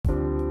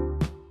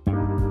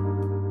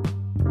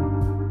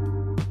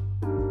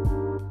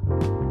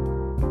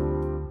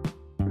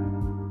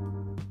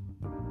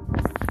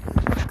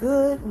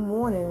Good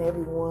morning,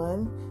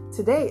 everyone.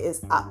 Today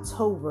is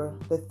October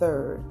the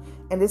 3rd,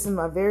 and this is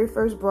my very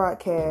first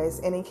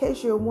broadcast. And in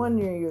case you're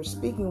wondering, you're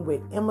speaking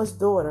with Emma's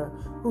daughter,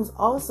 who's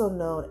also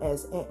known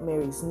as Aunt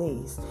Mary's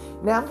niece.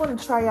 Now, I'm going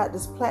to try out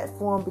this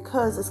platform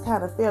because it's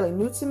kind of fairly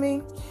new to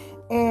me,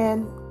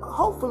 and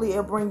hopefully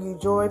it'll bring you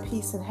joy,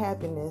 peace, and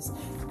happiness,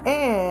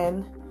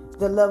 and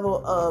the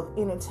level of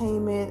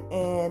entertainment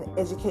and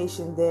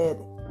education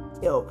that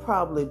it'll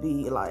probably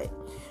be like.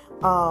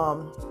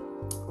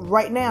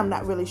 Right now, I'm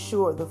not really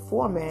sure of the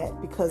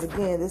format because,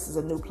 again, this is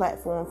a new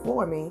platform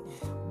for me.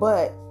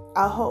 But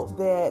I hope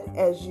that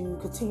as you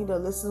continue to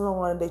listen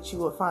on, that you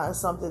will find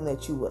something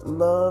that you would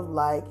love,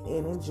 like,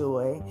 and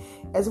enjoy,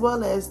 as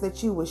well as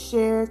that you will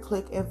share,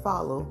 click, and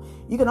follow.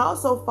 You can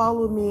also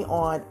follow me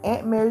on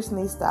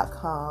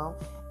AuntMarysNiece.com,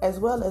 as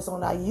well as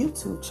on our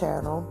YouTube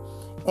channel,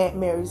 Aunt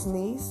Mary's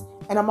Niece.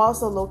 And I'm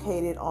also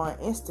located on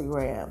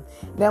Instagram.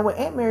 Now, with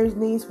Aunt Mary's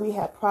Niece, we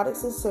have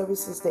products and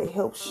services that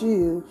helps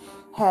you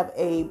have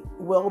a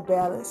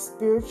well-balanced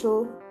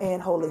spiritual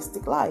and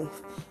holistic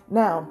life.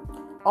 Now,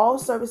 all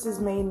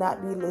services may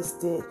not be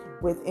listed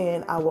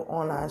within our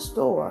online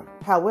store.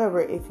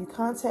 However, if you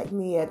contact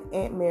me at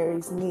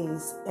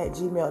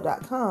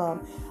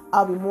auntmarysniece@gmail.com,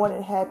 I'll be more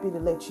than happy to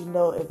let you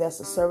know if that's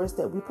a service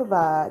that we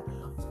provide,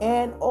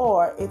 and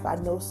or if I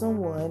know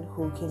someone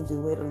who can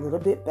do it a little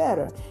bit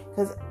better.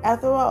 Because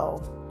after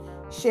all,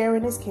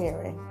 sharing is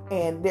caring,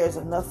 and there's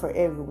enough for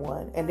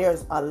everyone. And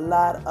there's a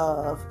lot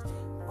of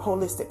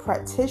holistic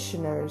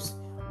practitioners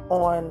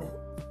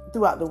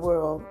throughout the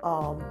world,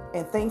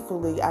 and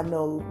thankfully I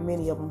know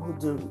many of them who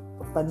do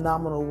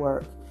phenomenal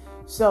work.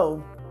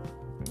 So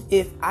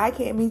if I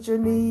can't meet your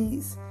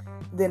needs,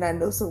 then I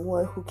know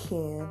someone who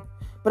can.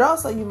 But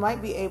also, you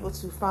might be able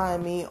to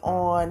find me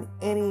on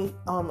any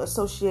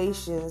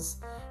associations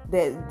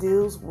that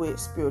deals with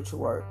spiritual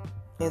work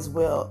as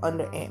well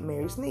under Aunt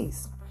Mary's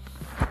Niece.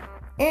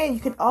 And you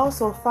can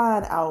also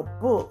find our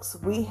books.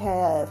 We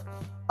have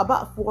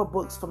about 4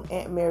 books from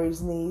Aunt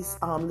Mary's Niece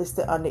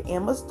listed under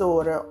Emma's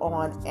Daughter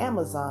on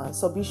Amazon.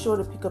 So be sure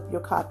to pick up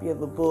your copy of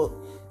the book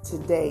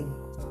today.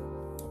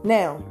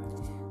 Now,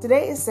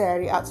 today is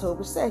Saturday,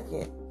 October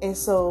 2nd. And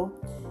so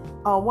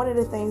one of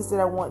the things that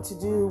I want to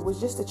do was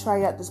just to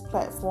try out this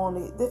platform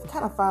to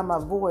kind of find my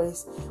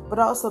voice, but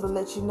also to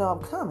let you know I'm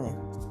coming.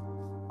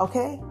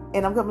 Okay?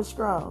 And I'm coming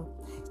strong.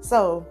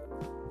 So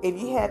if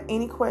you have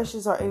any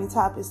questions or any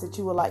topics that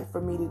you would like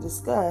for me to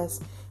discuss,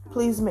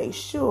 please make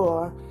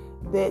sure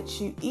that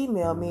you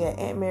email me at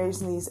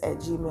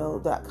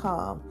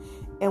auntmarysniece@gmail.com,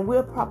 and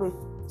we'll probably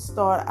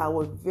start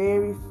our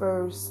very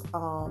first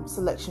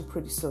selection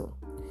pretty soon.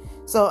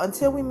 So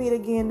until we meet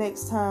again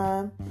next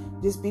time,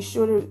 just be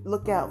sure to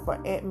look out for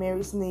Aunt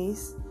Mary's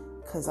Niece,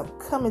 because I'm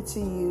coming to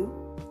you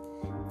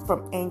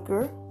from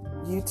Anchor,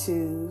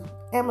 YouTube,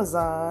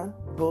 Amazon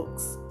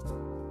Books,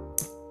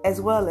 as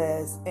well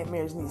as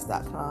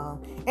AuntMarysNiece.com,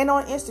 and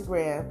on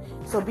Instagram.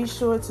 So be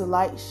sure to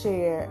like,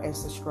 share, and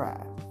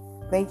subscribe.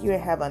 Thank you,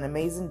 and have an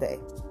amazing day.